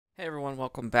Hey everyone,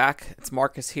 welcome back. It's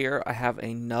Marcus here. I have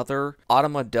another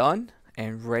Automa done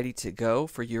and ready to go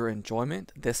for your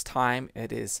enjoyment. This time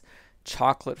it is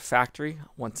Chocolate Factory.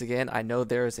 Once again, I know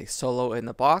there is a solo in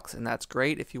the box, and that's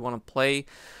great if you want to play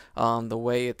the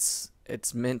way it's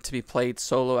meant to be played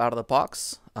solo out of the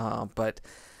box. But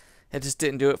it just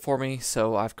didn't do it for me,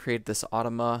 so I've created this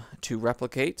Automa to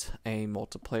replicate a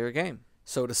multiplayer game.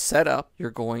 So to set up,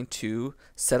 you're going to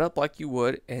set up like you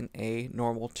would in a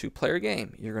normal two-player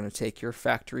game. You're going to take your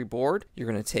factory board. You're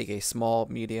going to take a small,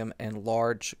 medium, and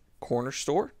large corner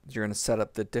store. You're going to set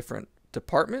up the different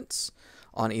departments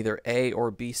on either A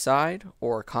or B side,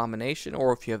 or a combination,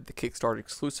 or if you have the Kickstarter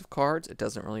exclusive cards, it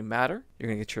doesn't really matter. You're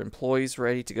going to get your employees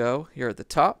ready to go here at the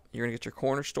top. You're going to get your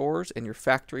corner stores and your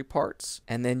factory parts.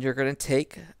 And then you're going to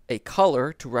take a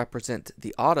color to represent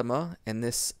the Automa. In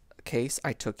this case,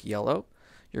 I took yellow.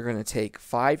 You're going to take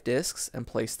 5 discs and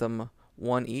place them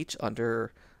one each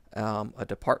under a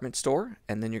department store,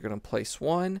 and then you're going to place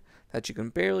one that you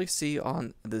can barely see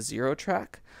on the 0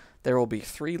 track. There will be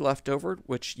 3 left over,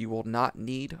 which you will not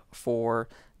need for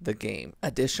the game.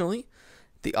 Additionally,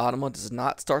 the Automa does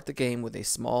not start the game with a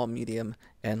small, medium,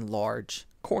 and large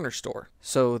corner store.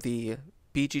 So the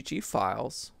BGG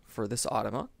files for this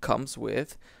Automa comes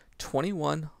with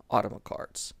 21 Automa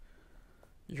cards.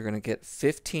 You're going to get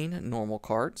 15 normal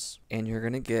cards, and you're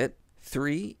going to get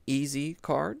 3 easy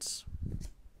cards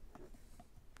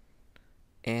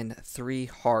and 3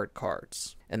 hard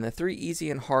cards. And the 3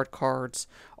 easy and hard cards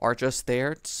are just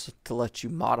there to let you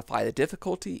modify the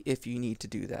difficulty if you need to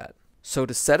do that. So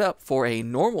to set up for a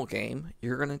normal game,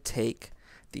 you're going to take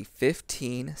the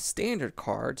 15 standard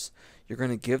cards, you're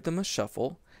going to give them a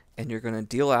shuffle, and you're going to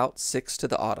deal out 6 to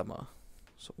the Automa.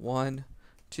 So 1,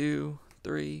 2,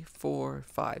 3, 4,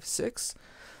 5, 6.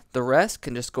 The rest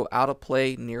can just go out of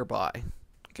play nearby.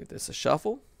 Give this a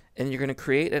shuffle, and you're going to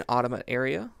create an Automa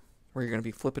area where you're going to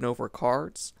be flipping over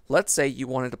cards. Let's say you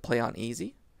wanted to play on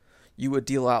easy. You would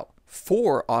deal out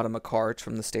 4 Automa cards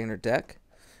from the standard deck.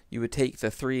 You would take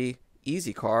the 3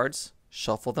 easy cards,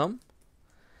 shuffle them,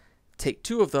 take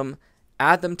 2 of them,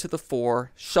 add them to the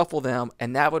 4, shuffle them,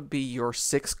 and that would be your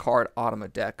 6-card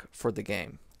Automa deck for the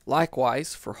game.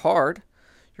 Likewise, for hard,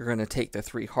 you're going to take the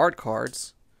 3 hard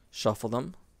cards, shuffle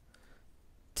them,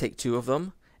 take 2 of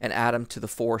them, and add them to the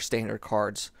 4 standard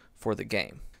cards for the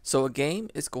game. So a game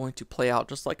is going to play out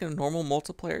just like a normal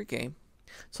multiplayer game.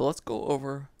 So let's go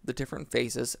over the different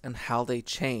phases and how they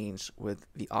change with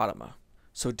the Automa.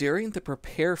 So during the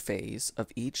prepare phase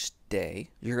of each day,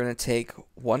 you're going to take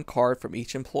 1 card from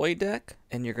each employee deck,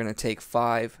 and you're going to take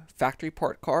 5 factory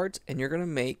part cards, and you're going to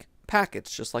make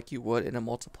packets just like you would in a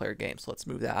multiplayer game. So let's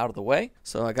move that out of the way.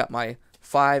 So I got my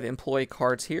 5 employee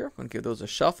cards here. I'm going to give those a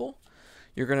shuffle.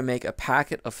 You're going to make a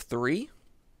packet of 3.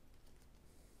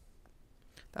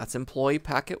 That's employee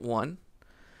packet 1.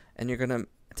 And you're going to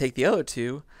take the other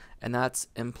 2, and that's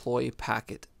employee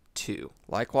packet 2.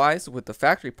 Likewise, with the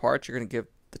factory parts, you're going to give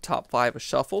the top 5 a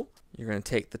shuffle. You're going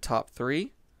to take the top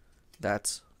 3.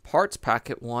 That's parts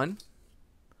packet 1.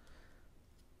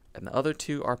 And the other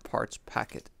 2 are parts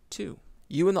packet 2.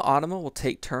 You and the Automa will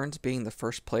take turns being the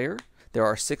first player. There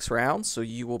are 6 rounds, so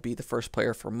you will be the first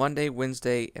player for Monday,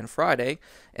 Wednesday, and Friday,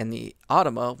 and the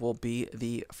Automa will be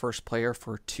the first player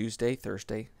for Tuesday,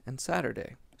 Thursday, and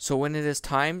Saturday. So when it is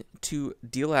time to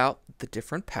deal out the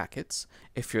different packets,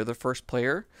 if you're the first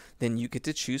player, then you get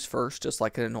to choose first, just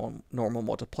like in a normal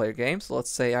multiplayer game. So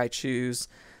let's say I choose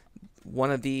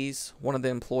one of the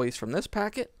employees from this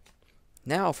packet.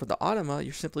 Now for the Automa,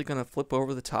 you're simply going to flip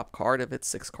over the top card of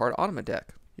its 6-card Automa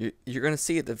deck. You're going to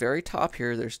see at the very top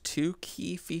here, there's 2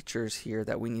 key features here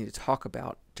that we need to talk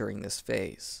about during this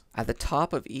phase. At the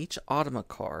top of each Automa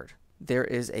card, there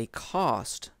is a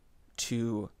cost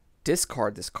to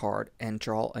discard this card and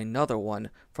draw another one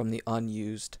from the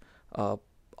unused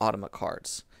Automa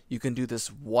cards. You can do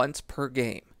this once per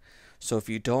game. So if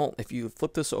you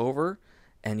flip this over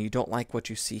and you don't like what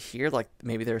you see here, like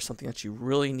maybe there's something that you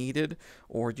really needed,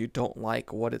 or you don't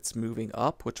like what it's moving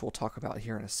up, which we'll talk about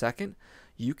here in a second,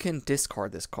 you can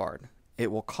discard this card.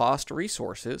 It will cost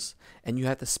resources, and you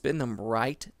have to spend them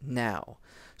right now.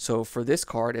 So for this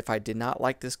card, if I did not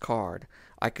like this card,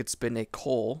 I could spend a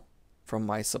coal from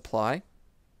my supply,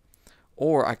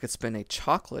 or I could spend a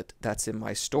chocolate that's in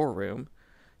my storeroom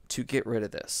to get rid of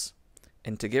this.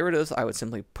 And to get rid of this, I would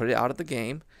simply put it out of the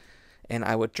game, and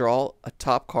I would draw a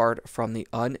top card from the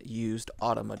unused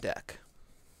Automa deck.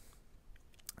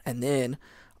 And then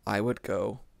I would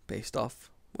go based off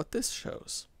what this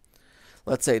shows.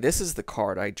 Let's say this is the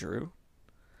card I drew.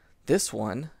 This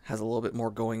one has a little bit more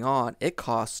going on. It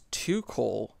costs 2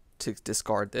 coal to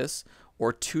discard this,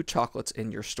 or 2 chocolates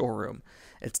in your storeroom.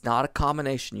 It's not a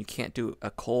combination. You can't do a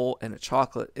coal and a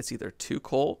chocolate. It's either 2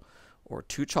 coal or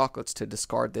 2 chocolates to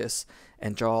discard this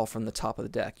and draw from the top of the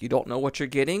deck. You don't know what you're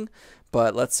getting,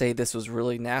 but let's say this was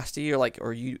really nasty,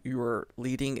 or you were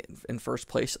leading in first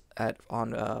place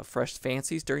on Fresh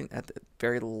Fancies at the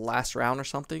very last round or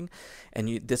something,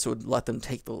 and this would let them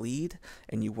take the lead,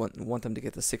 and you want them to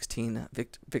get the 16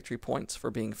 victory points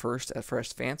for being first at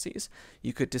Fresh Fancies.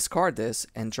 You could discard this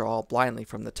and draw blindly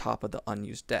from the top of the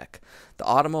unused deck. The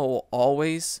Automa will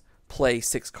always play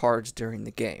 6 cards during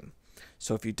the game.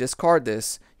 So if you discard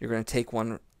this, you're going to take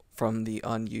one from the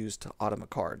unused Automa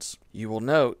cards. You will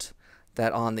note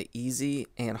that on the easy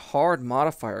and hard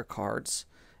modifier cards,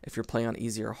 if you're playing on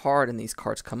easy or hard and these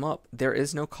cards come up, there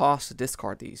is no cost to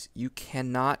discard these. You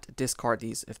cannot discard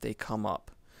these if they come up.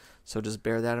 So just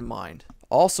bear that in mind.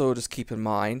 Also, just keep in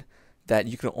mind that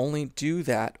you can only do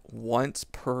that once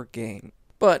per game.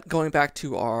 But going back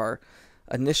to our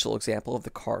initial example of the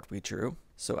card we drew,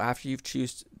 so after you've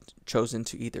chosen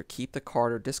to either keep the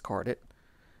card or discard it,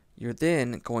 you're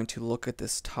then going to look at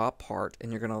this top part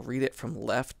and you're going to read it from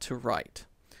left to right.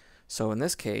 So in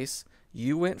this case,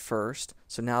 you went first,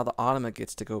 so now the Automa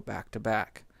gets to go back to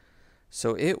back.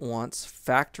 So it wants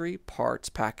factory parts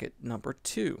packet number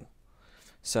 2.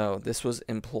 So this was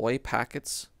employee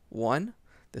packets 1,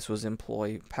 this was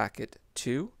employee packet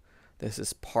 2, this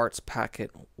is parts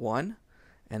packet 1,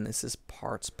 and this is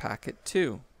parts packet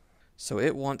 2. So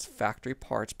it wants factory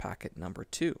parts packet number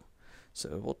 2. So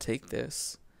it will take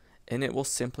this and it will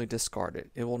simply discard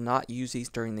it. It will not use these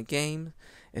during the game.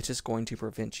 It's just going to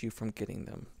prevent you from getting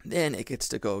them. Then it gets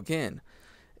to go again.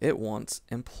 It wants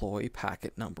employee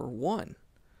packet number 1.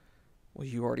 Well,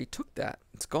 you already took that.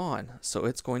 It's gone. So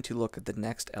it's going to look at the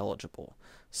next eligible.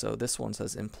 So this one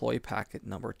says employee packet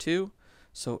number 2.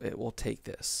 So it will take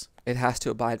this. It has to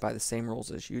abide by the same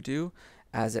rules as you do,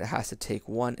 as it has to take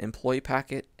 1 employee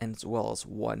packet as well as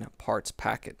 1 parts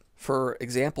packet. For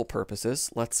example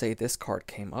purposes, let's say this card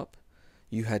came up.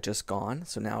 You had just gone,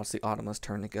 so now it's the Automa's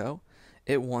turn to go.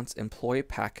 It wants employee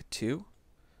packet 2.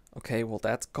 Okay, well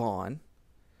that's gone.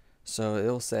 So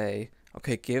it'll say,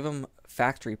 okay, give them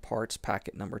factory parts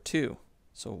packet number 2.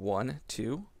 So 1,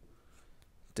 2,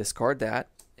 discard that.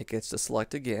 It gets to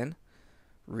select again.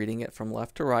 Reading it from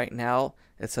left to right, now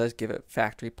it says give it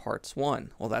factory parts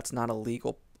 1. Well, that's not a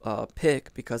legal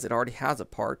pick because it already has a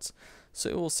parts, so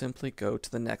it will simply go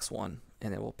to the next one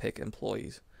and it will pick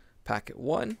employees packet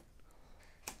 1,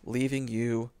 leaving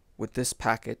you with this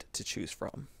packet to choose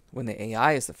from. When the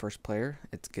AI is the first player,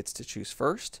 it gets to choose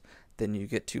first, then you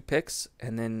get 2 picks,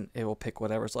 and then it will pick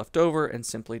whatever's left over and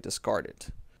simply discard it.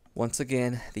 Once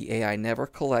again, the AI never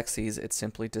collects these, it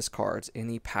simply discards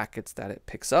any packets that it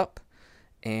picks up.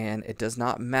 And it does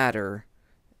not matter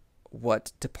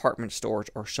what department stores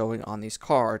are showing on these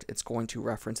cards, it's going to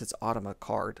reference its Automa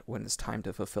card when it's time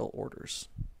to fulfill orders.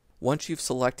 Once you've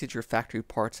selected your factory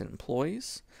parts and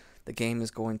employees, the game is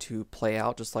going to play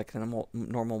out just like in a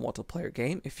normal multiplayer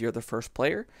game. If you're the first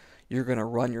player, you're going to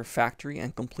run your factory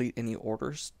and complete any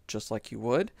orders just like you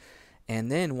would.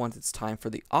 And then once it's time for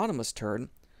the Automa's turn,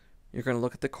 you're going to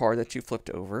look at the card that you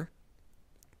flipped over,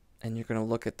 and you're going to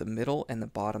look at the middle and the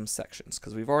bottom sections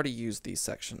because we've already used these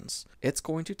sections. It's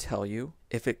going to tell you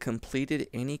if it completed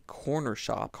any corner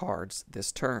shop cards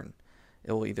this turn.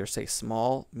 It will either say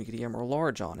small, medium, or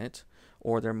large on it,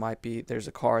 or there's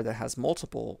a card that has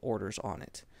multiple orders on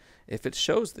it. If it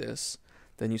shows this,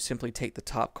 then you simply take the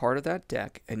top card of that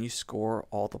deck and you score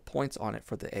all the points on it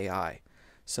for the AI.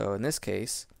 So in this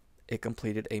case, it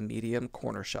completed a medium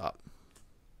corner shop.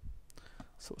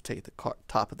 So we'll take the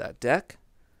top of that deck,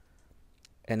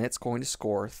 and it's going to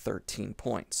score 13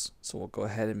 points. So we'll go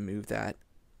ahead and move that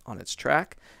on its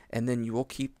track, and then you will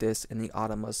keep this in the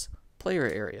Automa's player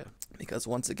area, because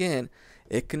once again,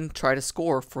 it can try to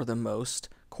score for the most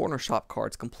corner shop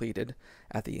cards completed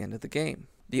at the end of the game.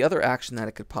 The other action that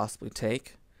it could possibly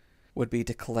take would be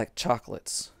to collect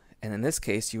chocolates, and in this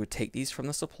case, you would take these from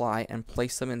the supply and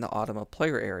place them in the Automa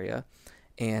player area,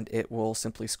 and it will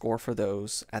simply score for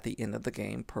those at the end of the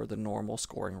game per the normal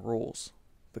scoring rules.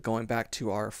 But going back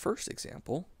to our first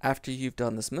example, after you've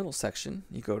done this middle section,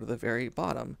 you go to the very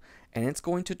bottom, and it's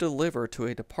going to deliver to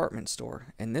a department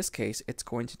store. In this case, it's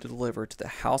going to deliver to the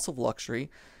House of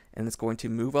Luxury, and it's going to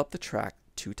move up the track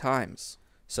 2 times.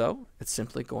 So it's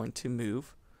simply going to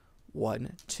move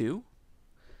 1, 2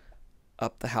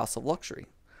 up the House of Luxury.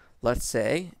 Let's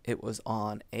say it was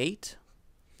on 8,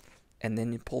 and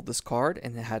then you pulled this card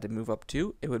and it had to move up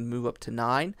 2. It would move up to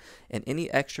 9, and any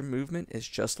extra movement is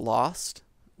just lost,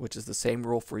 which is the same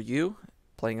rule for you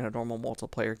playing in a normal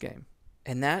multiplayer game.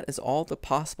 And that is all the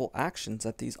possible actions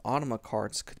that these Automa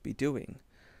cards could be doing.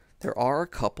 There are a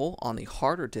couple on the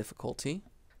harder difficulty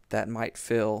that might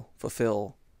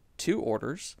fulfill 2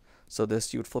 orders. So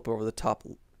this, you would flip over the top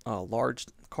large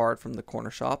card from the corner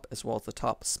shop as well as the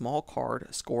top small card,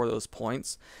 score those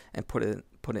points, and put it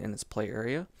in its play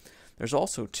area. There's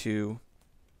also 2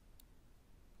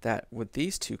 that with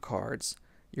these 2 cards,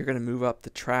 you're going to move up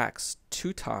the tracks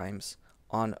 2 times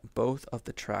on both of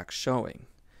the tracks showing.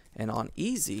 And on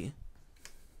easy,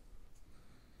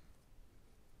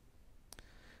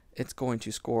 it's going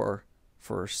to score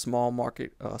for small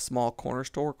corner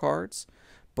store cards,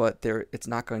 but it's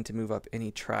not going to move up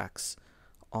any tracks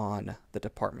on the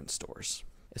department stores.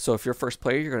 So if you're first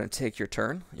player, you're going to take your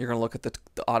turn. You're going to look at the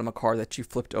Automa card that you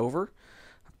flipped over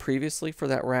previously for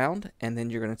that round, and then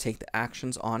you're going to take the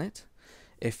actions on it.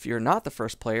 If you're not the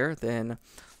first player, then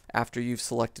after you've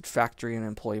selected factory and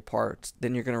employee parts,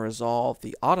 then you're going to resolve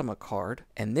the Automa card,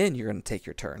 and then you're going to take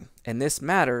your turn. And this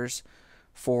matters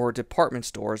for department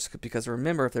stores because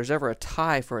remember, if there's ever a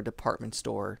tie for a department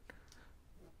store,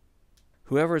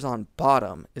 whoever's on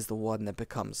bottom is the one that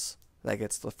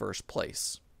gets the first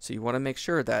place. So you want to make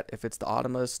sure that if it's the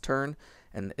Automa's turn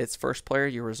and it's first player,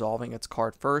 you're resolving its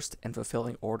card first and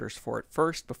fulfilling orders for it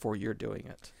first before you're doing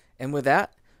it. And with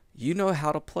that, you know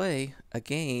how to play a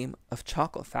game of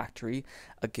Chocolate Factory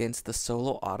against the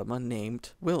solo Automa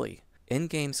named Willy.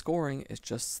 In-game scoring is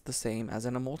just the same as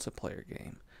in a multiplayer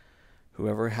game.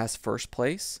 Whoever has first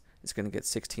place is going to get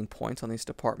 16 points on these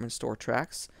department store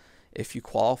tracks. If you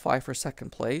qualify for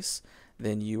second place,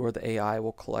 then you or the AI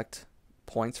will collect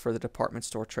points for the department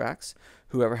store tracks.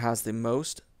 Whoever has the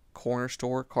most corner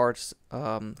store cards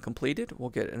completed will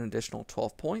get an additional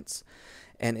 12 points.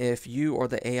 And if you or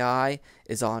the AI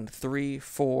is on 3,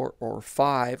 4, or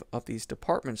 5 of these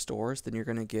department stores, then you're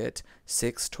going to get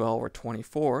 6, 12, or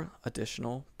 24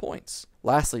 additional points.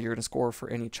 Lastly, you're going to score for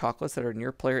any chocolates that are in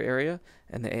your player area,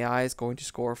 and the AI is going to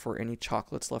score for any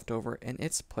chocolates left over in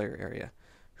its player area.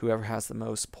 Whoever has the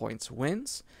most points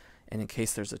wins, and in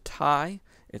case there's a tie,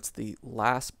 it's the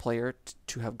last player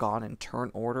to have gone in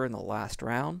turn order in the last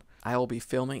round. I will be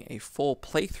filming a full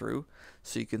playthrough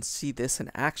so you can see this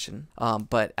in action,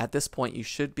 but at this point you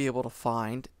should be able to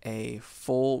find a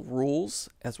full rules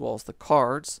as well as the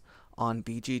cards on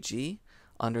BGG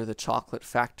under the Chocolate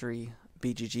Factory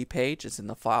BGG page. It's in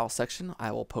the file section.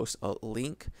 I will post a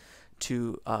link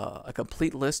to a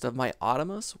complete list of my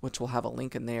Automas, which will have a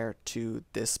link in there to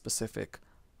this specific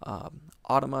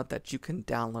Automa that you can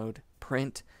download,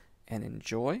 print, and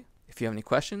enjoy. If you have any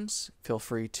questions, feel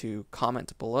free to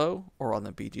comment below or on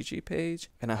the BGG page,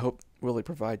 and I hope Willy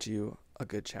provides you a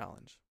good challenge.